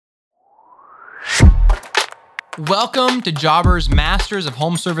Welcome to Jobber's Masters of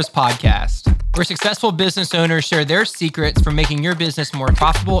Home Service podcast, where successful business owners share their secrets for making your business more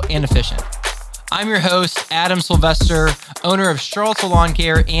profitable and efficient. I'm your host, Adam Sylvester, owner of Charlottesville Lawn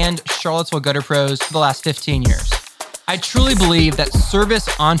Care and Charlottesville Gutter Pros for the last 15 years. I truly believe that service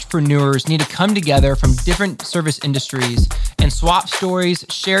entrepreneurs need to come together from different service industries and swap stories,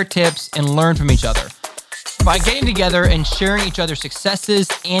 share tips, and learn from each other. By getting together and sharing each other's successes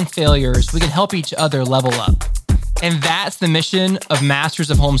and failures, we can help each other level up. And that's the mission of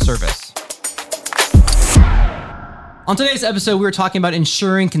Masters of Home Service. On today's episode, we were talking about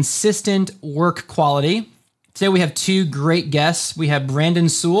ensuring consistent work quality. Today, we have two great guests. We have Branden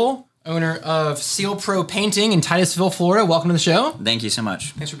Sewell, owner of Sewell Pro Painting in Titusville, Florida. Welcome to the show. Thank you so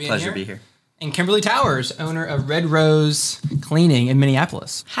much. Thanks for being here. Pleasure to be here. And Kimberly Towers, owner of Red Rose Cleaning in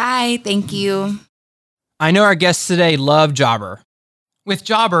Minneapolis. Hi, thank you. I know our guests today love Jobber. With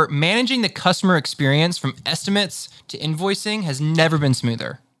Jobber, managing the customer experience from estimates to invoicing has never been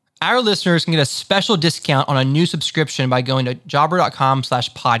smoother. Our listeners can get a special discount on a new subscription by going to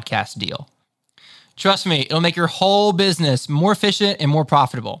jobber.com/podcast deal. Trust me, it'll make your whole business more efficient and more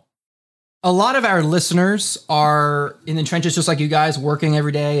profitable. A lot of our listeners are in the trenches just like you guys, working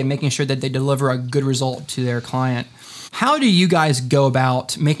every day and making sure that they deliver a good result to their client. How do you guys go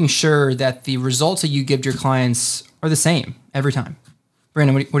about making sure that the results that you give to your clients are the same every time?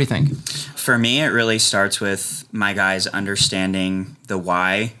 Branden, what do you think? For me, it really starts with my guys understanding the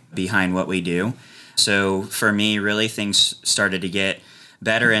why behind what we do. So for me, really things started to get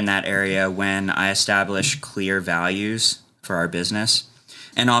better in that area when I established clear values for our business.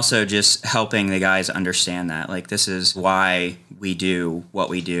 And also just helping the guys understand that, like, this is why we do what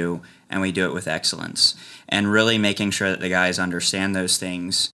we do, and we do it with excellence. And really making sure that the guys understand those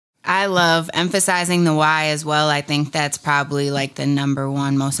things. I love emphasizing the why as well. I think that's probably like the number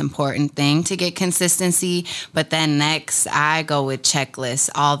one most important thing to get consistency. But then next, I go with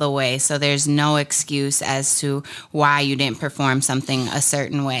checklists all the way. So there's no excuse as to why you didn't perform something a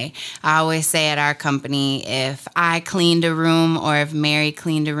certain way. I always say at our company, if I cleaned a room or if Mary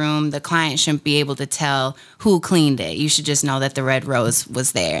cleaned a room, the client shouldn't be able to tell who cleaned it. You should just know that the red rose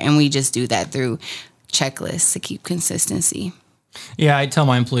was there. And we just do that through checklists to keep consistency. Yeah, I tell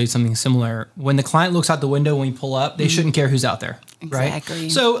my employees something similar. When the client looks out the window when we pull up, they shouldn't care who's out there, Exactly.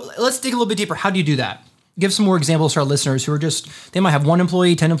 right? So let's dig a little bit deeper. How do you do that? Give some more examples to our listeners who are they might have one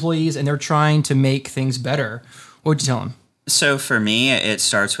employee, 10 employees, and they're trying to make things better. What would you tell them? So for me, it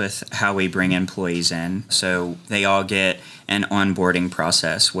starts with how we bring employees in. So they all get an onboarding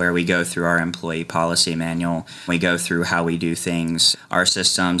process where we go through our employee policy manual. We go through how we do things, our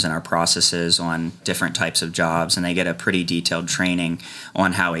systems and our processes on different types of jobs, and they get a pretty detailed training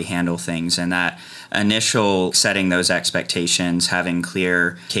on how we handle things. And that initial setting those expectations, having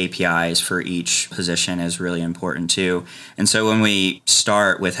clear KPIs for each position is really important too. And so when we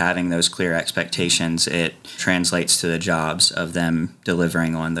start with having those clear expectations, it translates to the jobs of them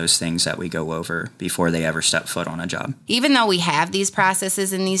delivering on those things that we go over before they ever step foot on a job. Even though we have these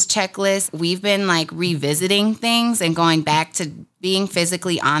processes and these checklists, we've been like revisiting things and going back to being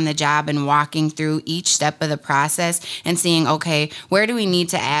physically on the job and walking through each step of the process and seeing, okay, where do we need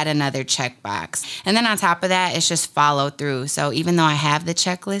to add another checkbox? And then on top of that, it's just follow through. So even though I have the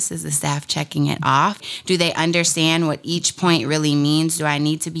checklist, is the staff checking it off? Do they understand what each point really means? Do I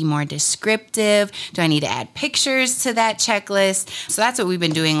need to be more descriptive? Do I need to add pictures to that checklist? So that's what we've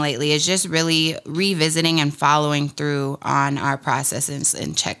been doing lately, is just really revisiting and following through on our processes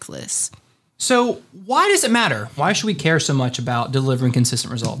and checklists. So why does it matter? Why should we care so much about delivering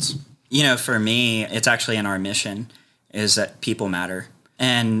consistent results? You know, for me, it's actually in our mission is that people matter.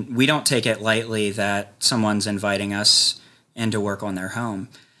 And we don't take it lightly that someone's inviting us in to work on their home.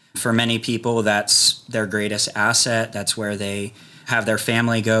 For many people, that's their greatest asset. That's where they have their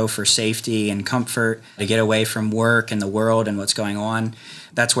family go for safety and comfort, to get away from work and the world and what's going on.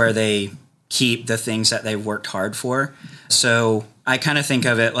 That's where they keep the things that they've worked hard for. So I kind of think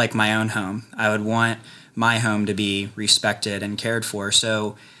of it like my own home. I would want my home to be respected and cared for.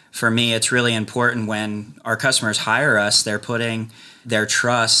 So for me, it's really important when our customers hire us, they're putting their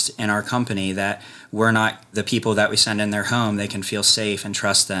trust in our company, that we're not the people that we send in their home. They can feel safe and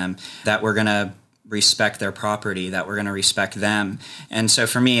trust them, that we're going to respect their property, that we're going to respect them. And so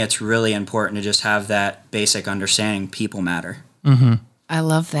for me, it's really important to just have that basic understanding. People matter. Mm-hmm. I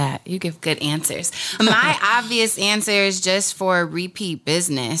love that. You give good answers. My obvious answer is just for repeat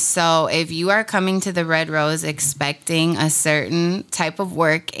business. So if you are coming to the Red Rose expecting a certain type of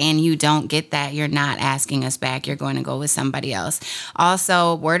work and you don't get that, you're not asking us back. You're going to go with somebody else.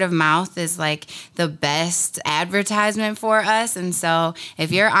 Also, word of mouth is like the best advertisement for us. And so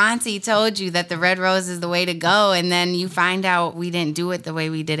if your auntie told you that the Red Rose is the way to go and then you find out we didn't do it the way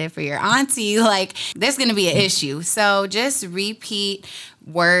we did it for your auntie, like there's going to be an issue. So just repeat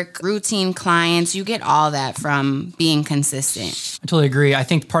work, routine clients, you get all that from being consistent. I totally agree. I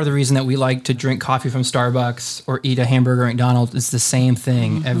think part of the reason that we like to drink coffee from Starbucks or eat a hamburger at McDonald's is the same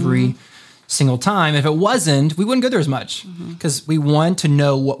thing every single time. If it wasn't, we wouldn't go there as much because we want to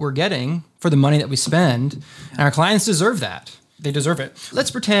know what we're getting for the money that we spend. And our clients deserve that. They deserve it. Let's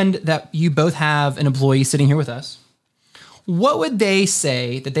pretend that you both have an employee sitting here with us. What would they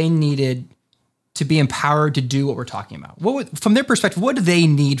say that they needed to be empowered to do what we're talking about? From their perspective, what do they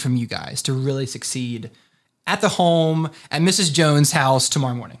need from you guys to really succeed at the home, at Mrs. Jones' house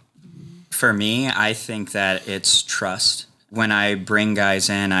tomorrow morning? For me, I think that it's trust. When I bring guys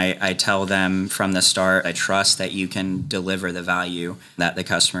in, I tell them from the start, I trust that you can deliver the value that the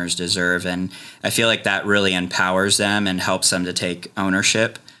customers deserve. And I feel like that really empowers them and helps them to take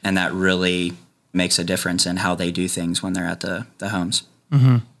ownership. And that really makes a difference in how they do things when they're at the homes.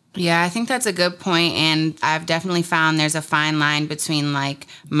 Mm-hmm. Yeah, I think that's a good point. And I've definitely found there's a fine line between like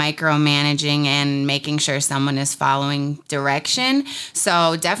micromanaging and making sure someone is following direction.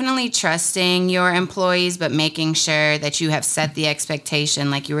 So definitely trusting your employees, but making sure that you have set the expectation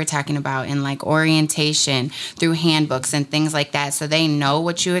like you were talking about in like orientation through handbooks and things like that. So they know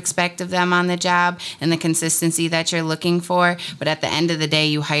what you expect of them on the job and the consistency that you're looking for. But at the end of the day,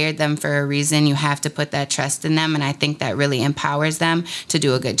 you hired them for a reason. You have to put that trust in them. And I think that really empowers them to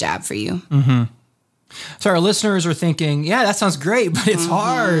do a good job for you. Mm-hmm. So our listeners are thinking, yeah, that sounds great, but it's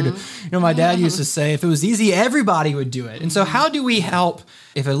hard. You know, my dad used to say, if it was easy, everybody would do it. And so how do we help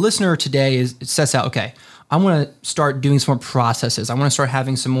if a listener today sets out, okay, I want to start doing some more processes. I want to start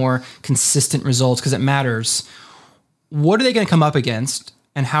having some more consistent results because it matters. What are they going to come up against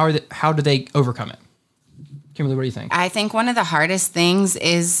and how do they overcome it? Kimberly, what do you think? I think one of the hardest things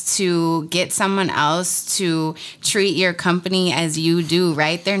is to get someone else to treat your company as you do,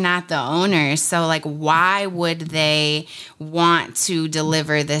 right? They're not the owners. So like, why would they want to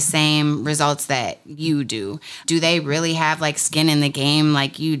deliver the same results that you do? Do they really have like skin in the game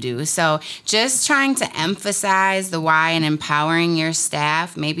like you do? So just trying to emphasize the why and empowering your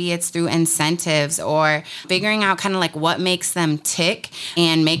staff. Maybe it's through incentives or figuring out kind of like what makes them tick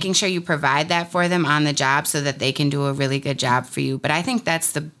and making sure you provide that for them on the job so that they can do a really good job for you. But I think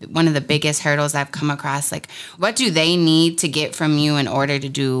that's one of the biggest hurdles I've come across. Like, what do they need to get from you in order to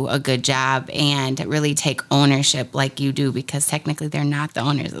do a good job and really take ownership like you do? Because technically they're not the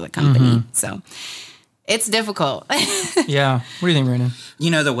owners of the company. So it's difficult. Yeah. What do you think, Branden?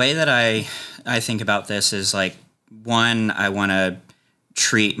 You know, the way that I think about this is like, one, I want to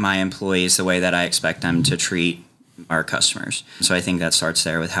treat my employees the way that I expect them to treat our customers. So I think that starts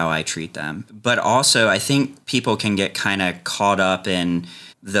there with how I treat them. But also, I think people can get kind of caught up in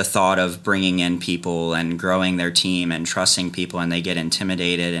the thought of bringing in people and growing their team and trusting people, and they get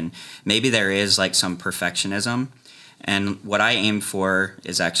intimidated. And maybe there is like some perfectionism. And what I aim for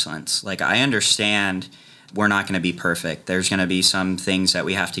is excellence. Like, I understand we're not going to be perfect. There's going to be some things that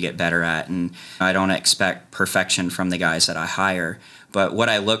we have to get better at. And I don't expect perfection from the guys that I hire. But what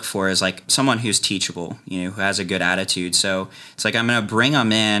I look for is like someone who's teachable, you know, who has a good attitude. So it's like I'm going to bring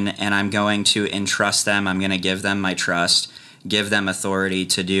them in and I'm going to entrust them. I'm going to give them my trust, give them authority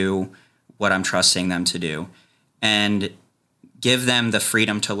to do what I'm trusting them to do, and give them the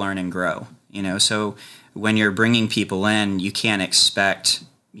freedom to learn and grow, you know. So when you're bringing people in, you can't expect,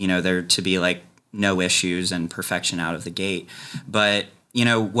 you know, there to be like no issues and perfection out of the gate. But, you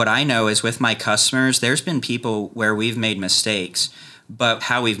know, what I know is with my customers, there's been people where we've made mistakes, but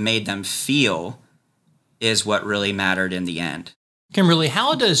how we've made them feel is what really mattered in the end. Kimberly,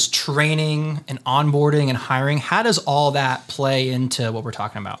 how does training and onboarding and hiring, how does all that play into what we're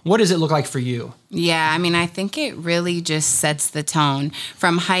talking about? What does it look like for you? Yeah, I mean, I think it really just sets the tone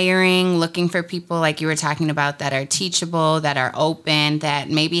from hiring, looking for people like you were talking about that are teachable, that are open, that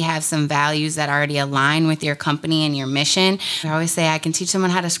maybe have some values that already align with your company and your mission. I always say I can teach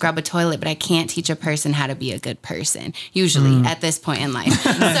someone how to scrub a toilet, but I can't teach a person how to be a good person, usually at this point in life.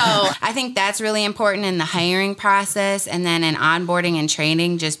 So I think that's really important in the hiring process. And then in onboarding onboarding and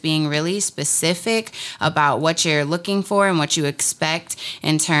training, just being really specific about what you're looking for and what you expect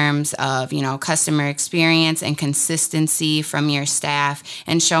in terms of, customer experience and consistency from your staff,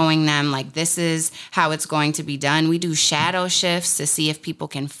 and showing them like this is how it's going to be done. We do shadow shifts to see if people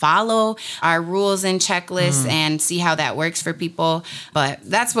can follow our rules and checklists and see how that works for people. But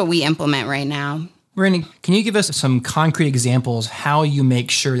that's what we implement right now. Branden, can you give us some concrete examples how you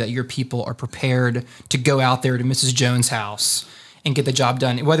make sure that your people are prepared to go out there to Mrs. Jones' house and get the job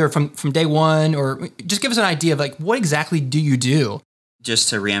done, whether from day one, or just give us an idea of like, what exactly do you do? Just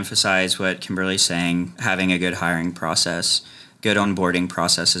to reemphasize what Kimberly's saying, having a good hiring process, good onboarding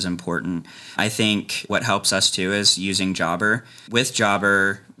process is important. I think what helps us too is using Jobber. With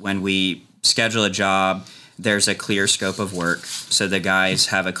Jobber, when we schedule a job, there's a clear scope of work. So the guys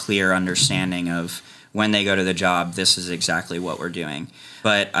have a clear understanding of when they go to the job, this is exactly what we're doing.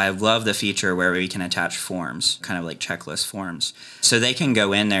 But I love the feature where we can attach forms, kind of like checklist forms. So they can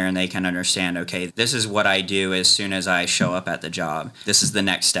go in there and they can understand, okay, this is what I do as soon as I show up at the job. This is the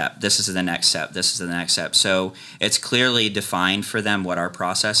next step. This is the next step. This is the next step. So it's clearly defined for them what our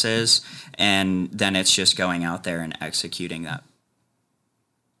process is. And then it's just going out there and executing that.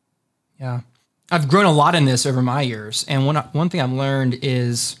 Yeah. I've grown a lot in this over my years. And one thing I've learned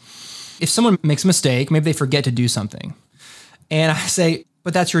is if someone makes a mistake, maybe they forget to do something. And I say,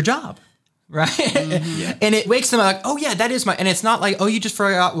 but that's your job, right? Mm-hmm. Yeah. And it wakes them up like, oh yeah, that is and it's not like, oh, you just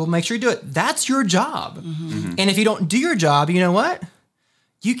forgot, well, make sure you do it. That's your job. Mm-hmm. And if you don't do your job, you know what?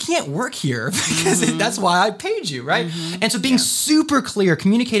 You can't work here because that's why I paid you, right? Mm-hmm. And so being super clear,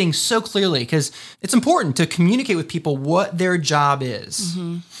 communicating so clearly, because it's important to communicate with people what their job is.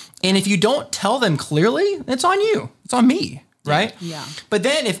 Mm-hmm. And if you don't tell them clearly, it's on you. It's on me, right? Yeah. But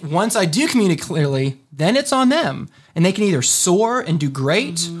then once I do communicate clearly, then it's on them. And they can either soar and do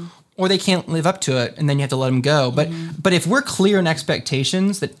great, or they can't live up to it, and then you have to let them go. But if we're clear in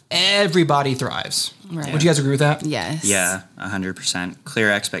expectations, that everybody thrives. Right. Would you guys agree with that? Yes. Yeah, 100%.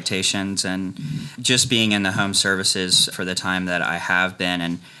 Clear expectations, and just being in the home services for the time that I have been,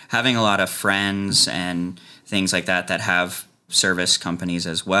 and having a lot of friends and things like that have service companies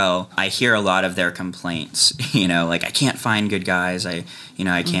as well. I hear a lot of their complaints, like I can't find good guys. I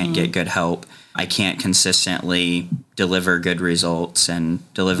can't get good help. I can't consistently deliver good results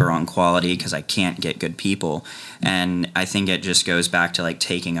and deliver on quality because I can't get good people. And I think it just goes back to like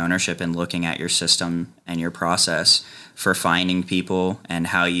taking ownership and looking at your system and your process for finding people and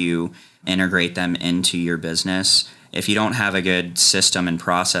how you integrate them into your business. If you don't have a good system and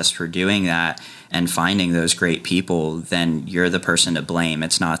process for doing that and finding those great people, then you're the person to blame.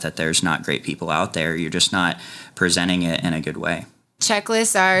 It's not that there's not great people out there. You're just not presenting it in a good way.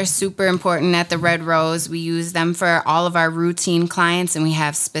 Checklists are super important at the Red Rose. We use them for all of our routine clients, and we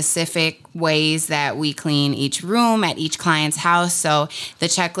have specific ways that we clean each room at each client's house. So the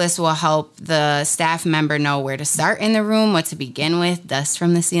checklist will help the staff member know where to start in the room, what to begin with, dust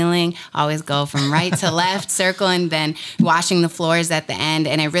from the ceiling, always go from right to left, circle, and then washing the floors at the end.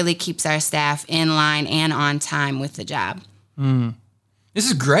 And it really keeps our staff in line and on time with the job. This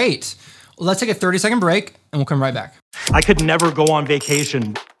is great. Let's take a 30-second break, and we'll come right back. I could never go on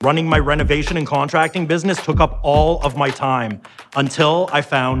vacation. Running my renovation and contracting business took up all of my time until I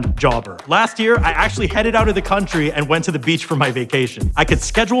found Jobber. Last year, I actually headed out of the country and went to the beach for my vacation. I could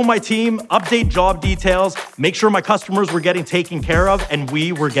schedule my team, update job details, make sure my customers were getting taken care of, and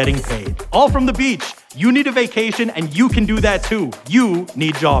we were getting paid. All from the beach. You need a vacation, and you can do that too. You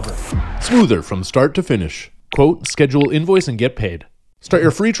need Jobber. Smoother from start to finish. Quote, schedule, invoice, and get paid. Start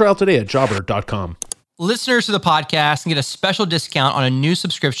your free trial today at jobber.com. Listeners to the podcast can get a special discount on a new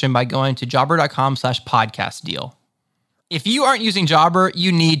subscription by going to jobber.com/podcast deal. If you aren't using Jobber,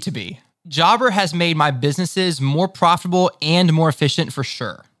 you need to be. Jobber has made my businesses more profitable and more efficient for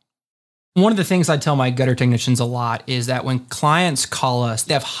sure. One of the things I tell my gutter technicians a lot is that when clients call us,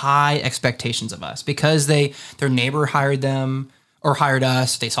 they have high expectations of us because their neighbor hired them or hired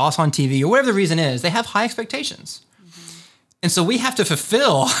us, they saw us on TV, or whatever the reason is, they have high expectations. And so we have to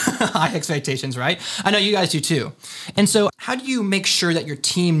fulfill high expectations, right? I know you guys do too. And so how do you make sure that your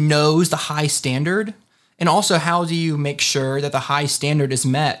team knows the high standard? And also, how do you make sure that the high standard is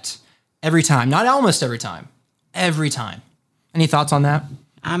met every time? Not almost every time, every time. Any thoughts on that?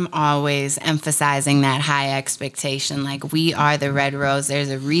 I'm always emphasizing that high expectation. Like, we are the Red Rose. There's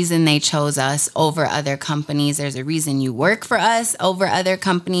a reason they chose us over other companies. There's a reason you work for us over other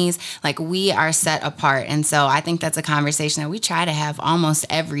companies. Like, we are set apart. And so I think that's a conversation that we try to have almost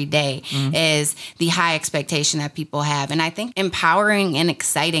every day, is the high expectation that people have. And I think empowering and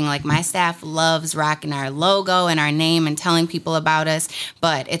exciting, like, my staff loves rocking our logo and our name and telling people about us,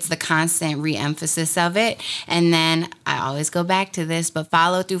 but it's the constant re-emphasis of it. And then I always go back to this, but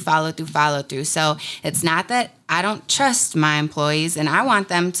follow through. So it's not that I don't trust my employees, and I want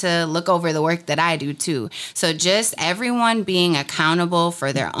them to look over the work that I do too. So just everyone being accountable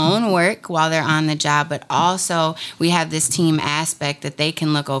for their own work while they're on the job, but also we have this team aspect that they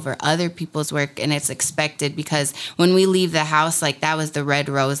can look over other people's work, and it's expected, because when we leave the house, like, that was the Red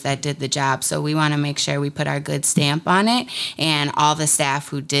Rose that did the job. So we want to make sure we put our good stamp on it, and all the staff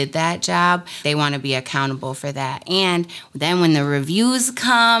who did that job, they want to be accountable for that. And then when the reviews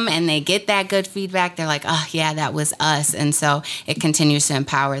come and they get that good feedback, they're like, oh yeah, that was us. And so it continues to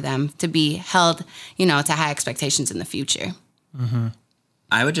empower them to be held, to high expectations in the future. Mm-hmm.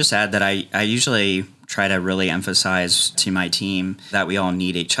 I would just add that I usually try to really emphasize to my team that we all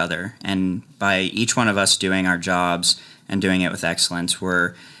need each other. And by each one of us doing our jobs and doing it with excellence,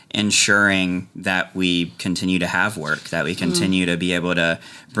 we're ensuring that we continue to have work, that we continue to be able to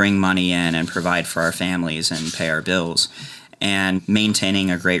bring money in and provide for our families and pay our bills. And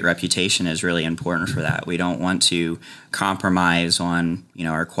maintaining a great reputation is really important for that. We don't want to compromise on,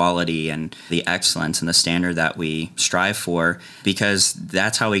 our quality and the excellence and the standard that we strive for, because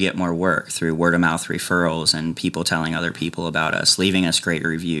that's how we get more work, through word of mouth referrals and people telling other people about us, leaving us great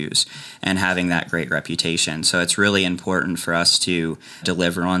reviews, and having that great reputation. So it's really important for us to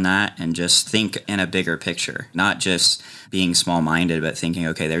deliver on that and just think in a bigger picture, not just being small-minded, but thinking,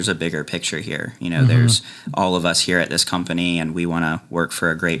 okay, there's a bigger picture here. There's all of us here at this company, and we want to work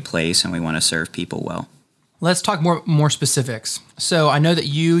for a great place, and we want to serve people well. Let's talk more specifics. So I know that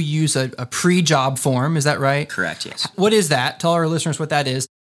you use a pre-job form. Is that right? Correct, yes. What is that? Tell our listeners what that is.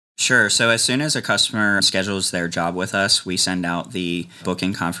 Sure. So as soon as a customer schedules their job with us, we send out the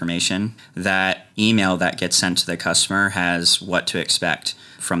booking confirmation. That email that gets sent to the customer has what to expect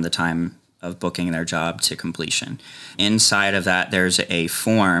from the time of booking their job to completion. Inside of that, there's a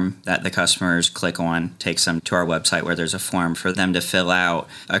form that the customers click on, takes them to our website, where there's a form for them to fill out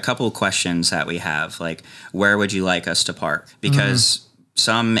a couple of questions that we have, like, where would you like us to park? Because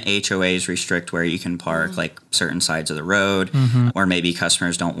some HOAs restrict where you can park, like certain sides of the road, or maybe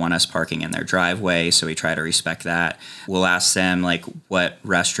customers don't want us parking in their driveway, so we try to respect that. We'll ask them, like, what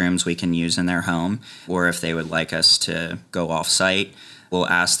restrooms we can use in their home, or if they would like us to go off-site. We'll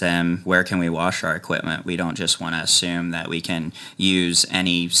ask them, where can we wash our equipment? We don't just want to assume that we can use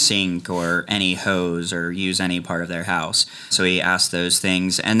any sink or any hose or use any part of their house. So we ask those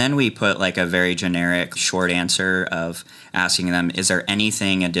things. And then we put, like, a very generic short answer of asking them, is there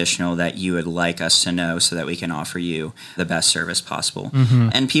anything additional that you would like us to know so that we can offer you the best service possible?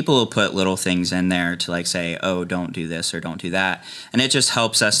 And people will put little things in there to, like, say, oh, don't do this or don't do that. And it just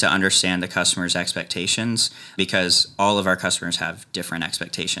helps us to understand the customer's expectations, because all of our customers have different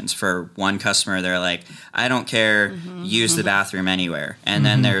expectations. For one customer, they're like, I don't care, use the bathroom anywhere. And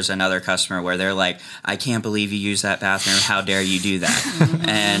then there's another customer where they're like, I can't believe you use that bathroom. How dare you do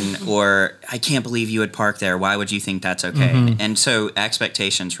that? Or I can't believe you would park there. Why would you think that's okay? And so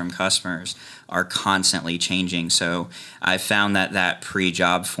expectations from customers are constantly changing. So I found that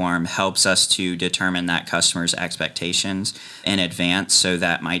pre-job form helps us to determine that customer's expectations in advance, so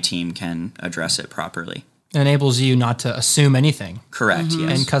that my team can address it properly. Enables you not to assume anything. Correct,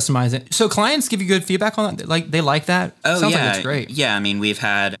 yes. And customize it. So clients give you good feedback on that? Like, they like that? Oh, Sounds yeah. like it's great. Yeah, I mean, we've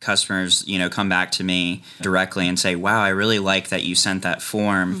had customers, come back to me directly and say, wow, I really like that you sent that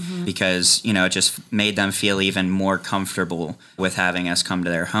form, because, it just made them feel even more comfortable with having us come to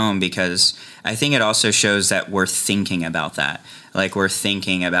their home, because I think it also shows that we're thinking about that. Like, we're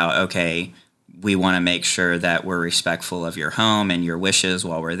thinking about, okay, we want to make sure that we're respectful of your home and your wishes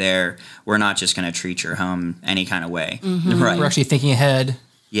while we're there. We're not just going to treat your home any kind of way. Right. We're actually thinking ahead.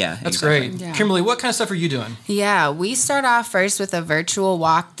 Yeah, that's exactly. great. Yeah. Kimberly, what kind of stuff are you doing? Yeah, we start off first with a virtual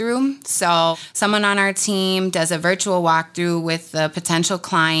walkthrough. So someone on our team does a virtual walkthrough with the potential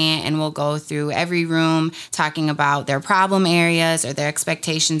client, and we'll go through every room talking about their problem areas or their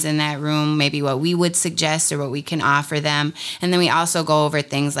expectations in that room, maybe what we would suggest or what we can offer them. And then we also go over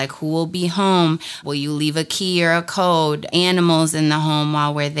things like who will be home, will you leave a key or a code, animals in the home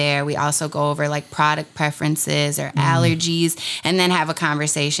while we're there. We also go over, like, product preferences or allergies, and then have a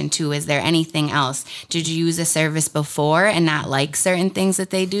conversation conversation too. Is there anything else? Did you use a service before and not like certain things that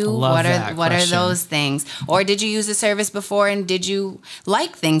they do? What are those things? Or did you use a service before and did you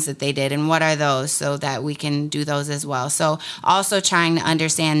like things that they did? And what are those, so that we can do those as well? So also trying to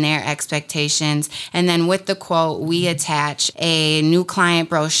understand their expectations. And then with the quote, we attach a new client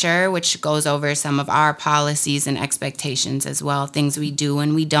brochure, which goes over some of our policies and expectations as well, things we do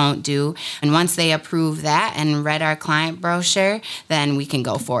and we don't do. And once they approve that and read our client brochure, then we can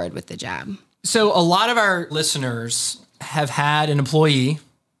go forward with the job. So a lot of our listeners have had an employee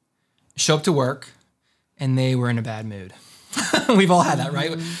show up to work and they were in a bad mood. We've all had that,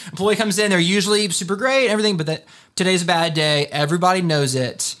 right? Employee comes in, they're usually super great and everything, but today's a bad day. Everybody knows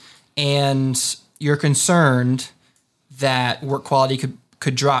it. And you're concerned that work quality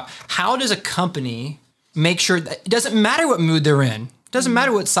could drop. How does a company make sure that it doesn't matter what mood they're in? It doesn't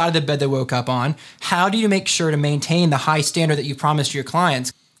matter what side of the bed they woke up on. How do you make sure to maintain the high standard that you promised your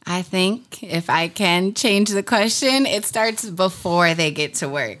clients? I think if I can change the question, it starts before they get to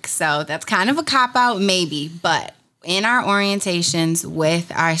work. So that's kind of a cop-out, maybe, but in our orientations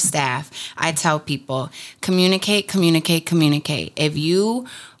with our staff, I tell people, communicate, communicate, communicate. If you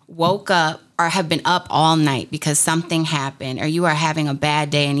woke up or have been up all night because something happened, or you are having a bad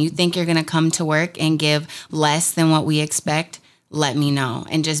day and you think you're going to come to work and give less than what we expect, let me know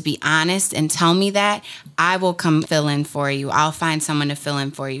and just be honest and tell me that. I will come fill in for you. I'll find someone to fill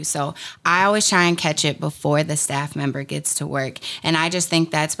in for you. So I always try and catch it before the staff member gets to work. And I just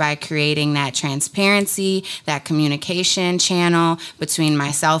think that's by creating that transparency, that communication channel between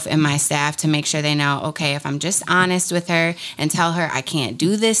myself and my staff to make sure they know, okay, if I'm just honest with her and tell her I can't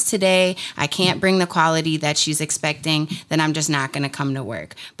do this today, I can't bring the quality that she's expecting, then I'm just not going to come to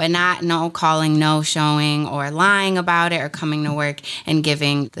work. But not no calling, no showing, or lying about it, or coming to work and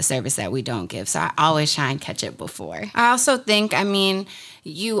giving the service that we don't give. So I always try and catch it before. I also think,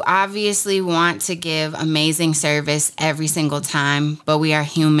 you obviously want to give amazing service every single time, but we are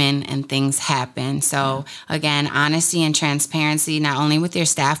human and things happen. So again, honesty and transparency, not only with your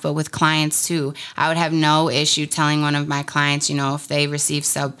staff, but with clients too. I would have no issue telling one of my clients, if they receive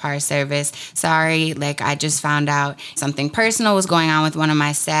subpar service, sorry, I just found out something personal was going on with one of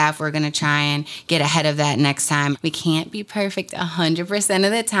my staff. We're going to try and get ahead of that next time. We can't be perfect 100%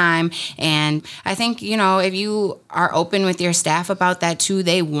 of the time. And I think, if you are open with your staff about that too,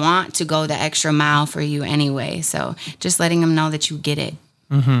 they want to go the extra mile for you anyway. So just letting them know that you get it.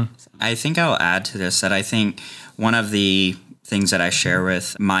 Mm-hmm. I think I'll add to this that I think one of the things that I share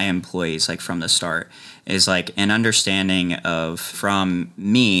with my employees, from the start, is an understanding of, from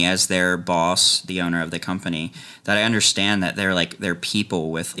me as their boss, the owner of the company, that I understand that they're people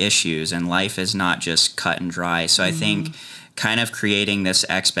with issues and life is not just cut and dry. So I think kind of creating this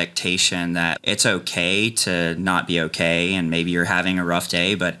expectation that it's okay to not be okay and maybe you're having a rough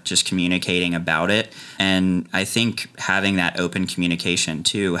day, but just communicating about it. And I think having that open communication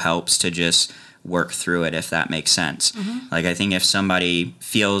too helps to just work through it, if that makes sense. Mm-hmm. I think if somebody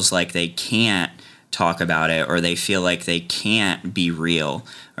feels like they can't talk about it, or they feel like they can't be real,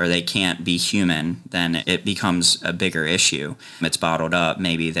 or they can't be human, then it becomes a bigger issue. It's bottled up.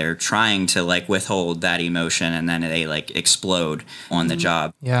 Maybe they're trying to withhold that emotion, and then they explode on the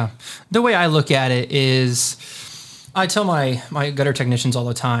job. Yeah. The way I look at it is, I tell my gutter technicians all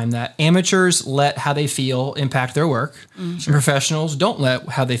the time that amateurs let how they feel impact their work. Mm-hmm. And professionals don't let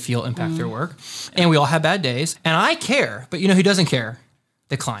how they feel impact their work. And we all have bad days. And I care, but who doesn't care?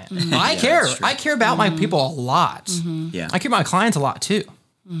 The client. Mm-hmm. I care. I care about my people a lot. Mm-hmm. Yeah. I care about my clients a lot too.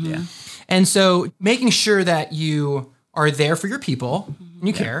 Mm-hmm. Yeah. And so making sure that you are there for your people, and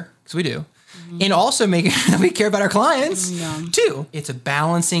you care, because we do, and also making sure that we care about our clients too. It's a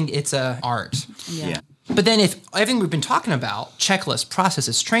balancing, it's a art. Yeah. But then if everything we've been talking about, checklists,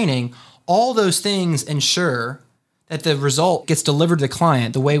 processes, training, all those things ensure that the result gets delivered to the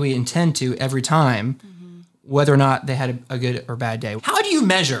client the way we intend to every time, whether or not they had a good or bad day. How do you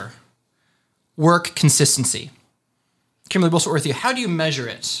measure work consistency? Kimberly, we'll start with you. How do you measure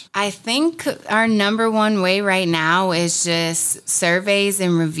it? I think our number one way right now is just surveys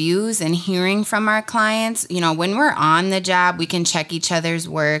and reviews and hearing from our clients. When we're on the job, we can check each other's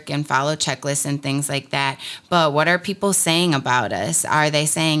work and follow checklists and things like that. But what are people saying about us? Are they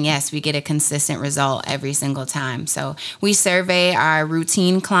saying, yes, we get a consistent result every single time? So we survey our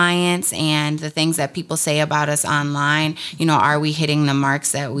routine clients and the things that people say about us online. Are we hitting the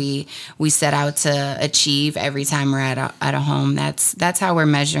marks that we set out to achieve every time we're at a home? That's how we're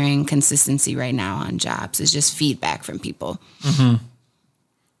measuring consistency right now on jobs. It's just feedback from people. Mm-hmm.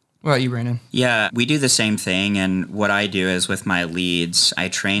 What about you, Branden? Yeah, we do the same thing. And what I do is with my leads, I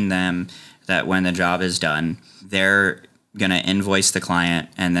train them that when the job is done, they're going to invoice the client,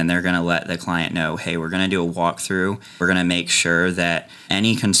 and then they're going to let the client know, hey, we're going to do a walkthrough. We're going to make sure that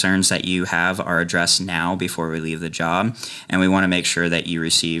any concerns that you have are addressed now before we leave the job. And we want to make sure that you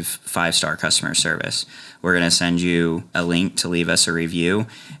receive 5-star customer service. We're going to send you a link to leave us a review.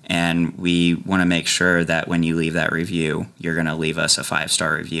 And we want to make sure that when you leave that review, you're going to leave us a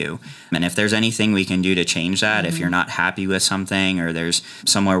 5-star review. And if there's anything we can do to change that, if you're not happy with something or there's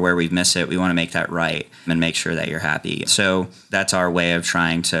somewhere where we've missed it, we want to make that right and make sure that you're happy. So that's our way of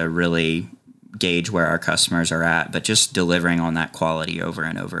trying to really gauge where our customers are at, but just delivering on that quality over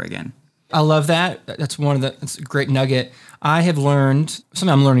and over again. I love that. That's a great nugget. I have learned, something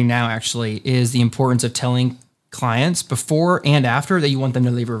I'm learning now actually, is the importance of telling clients before and after that you want them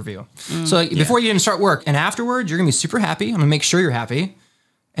to leave a review. So before you even start work and afterwards, you're going to be super happy. I'm going to make sure you're happy.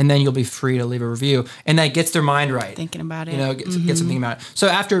 And then you'll be free to leave a review. And that gets their mind right. Thinking about it. You know, gets them thinking about it. So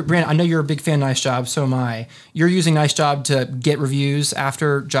after, Branden, I know you're a big fan of Nice Job, so am I. You're using Nice Job to get reviews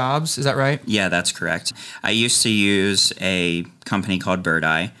after jobs, is that right? Yeah, that's correct. I used to use a company called Bird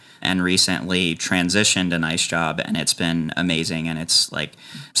Eye and recently transitioned to Nice Job, and it's been amazing, and it's like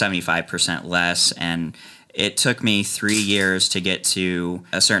 75% less, and it took me 3 years to get to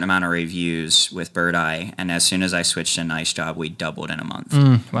a certain amount of reviews with Bird Eye, and as soon as I switched to Nice Job, we doubled in a month.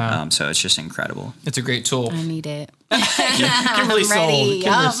 Wow. So it's just incredible. It's a great tool. I need it. Kimberly sold. ready.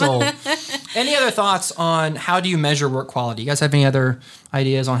 Kimberly sold. Any other thoughts on how do you measure work quality? You guys have any other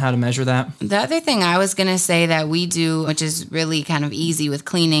ideas on how to measure that? The other thing I was going to say that we do, which is really kind of easy with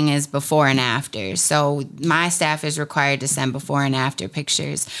cleaning, is before and after. So my staff is required to send before and after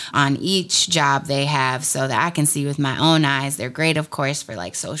pictures on each job they have so that I can see with my own eyes. They're great, of course, for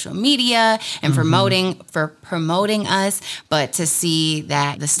like social media and promoting us, but to see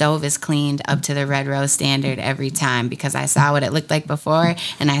that the stove is cleaned up to the Red Rose standard every time, because I saw what it looked like before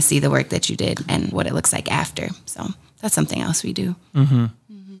and I see the work that you did and what it looks like after. So that's something else we do.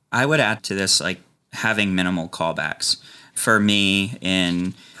 I would add to this, like having minimal callbacks. For me,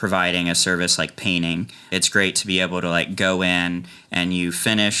 in providing a service like painting, it's great to be able to like go in and you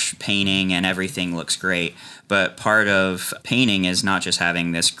finish painting and everything looks great. But part of painting is not just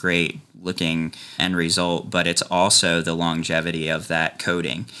having this great looking end result, but it's also the longevity of that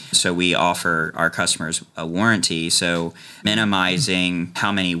coating. So we offer our customers a warranty, so minimizing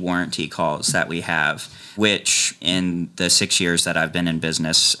how many warranty calls that we have, which in the 6 years that I've been in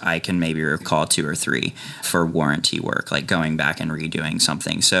business, I can maybe recall 2 or 3 for warranty work, like going back and redoing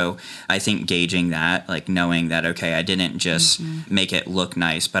something. So I think gauging that, like knowing that, okay, I didn't just make it look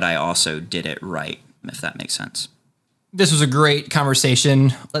nice, but I also did it right, if that makes sense. This was a great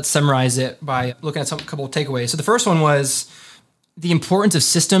conversation. Let's summarize it by looking at a couple of takeaways. So the first one was the importance of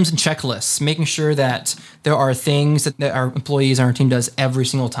systems and checklists, making sure that there are things that our employees and our team does every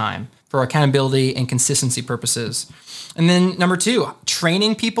single time for accountability and consistency purposes. And then number 2,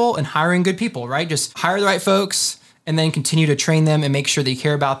 training people and hiring good people, right? Just hire the right folks and then continue to train them and make sure that you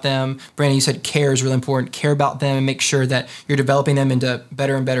care about them. Branden, you said care is really important. Care about them and make sure that you're developing them into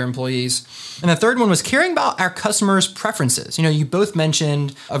better and better employees. And the third one was caring about our customers' preferences. You know, you both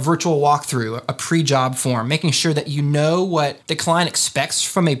mentioned a virtual walkthrough, a pre-job form, making sure that you know what the client expects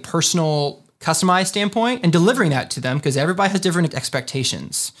from a personal customized standpoint and delivering that to them, because everybody has different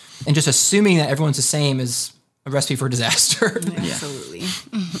expectations. And just assuming that everyone's the same is a recipe for disaster. Absolutely.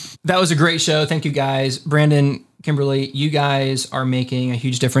 That was a great show. Thank you guys. Branden, Kimberly, you guys are making a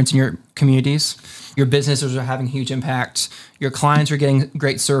huge difference in your communities. Your businesses are having a huge impact. Your clients are getting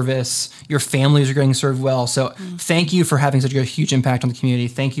great service. Your families are getting served well. So thank you for having such a huge impact on the community.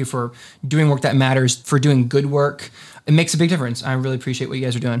 Thank you for doing work that matters, for doing good work. It makes a big difference. I really appreciate what you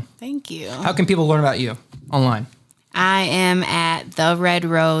guys are doing. Thank you. How can people learn about you online? I am at The Red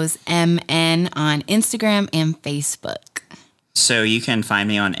Rose MN on Instagram and Facebook. So you can find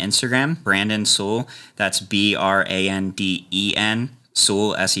me on Instagram, Branden Sewell. That's BRANDEN,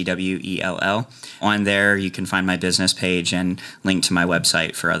 Sewell, SEWELL. On there, you can find my business page and link to my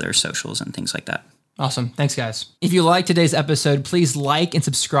website for other socials and things like that. Awesome. Thanks, guys. If you like today's episode, please like and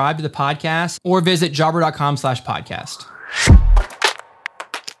subscribe to the podcast or visit jobber.com/podcast.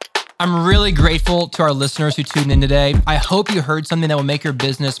 I'm really grateful to our listeners who tuned in today. I hope you heard something that will make your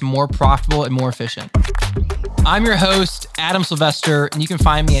business more profitable and more efficient. I'm your host, Adam Sylvester, and you can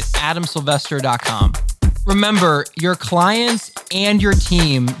find me at adamsylvester.com. Remember, your clients and your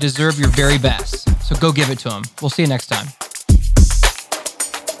team deserve your very best, so go give it to them. We'll see you next time.